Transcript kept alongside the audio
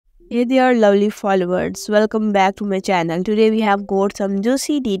Hey there, lovely followers. Welcome back to my channel. Today we have got some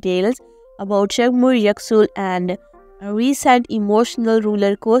juicy details about Yağmur Yüksel and a recent emotional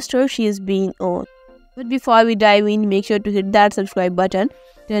roller coaster she has been on. But before we dive in, make sure to hit that subscribe button,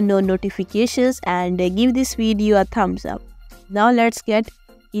 turn on notifications, and give this video a thumbs up. Now let's get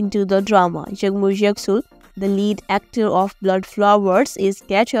into the drama. Yağmur Yüksel, the lead actor of Blood Flowers, is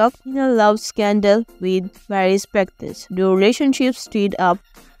caught up in a love scandal with baris baktas. The relationship stirred up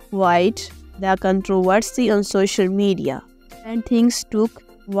quite the controversy on social media, and things took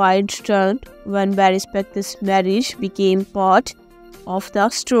wide turn when baris baktas' marriage became part of the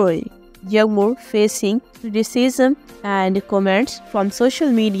story. Yağmur, facing criticism and comments from social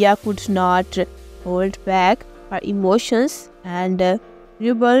media, could not hold back her emotions and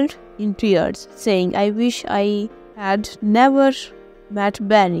rebelled in tears, saying, "I wish I had never met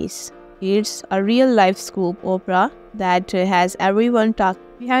baris. It's a real-life scoop opera that has everyone talking."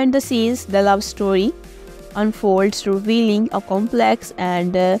 Behind the scenes, the love story unfolds, revealing a complex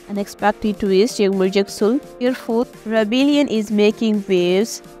and unexpected twist. Yağmur Yüksel's fearful rebellion is making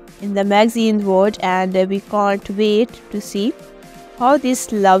waves in the magazine world, and we can't wait to see how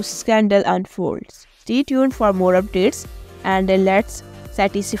this love scandal unfolds. Stay tuned for more updates, and let's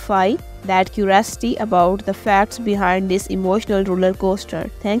satisfy that curiosity about the facts behind this emotional roller coaster.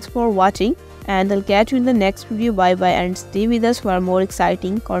 Thanks for watching, and I'll catch you in the next video. Bye bye, and stay with us for more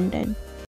exciting content.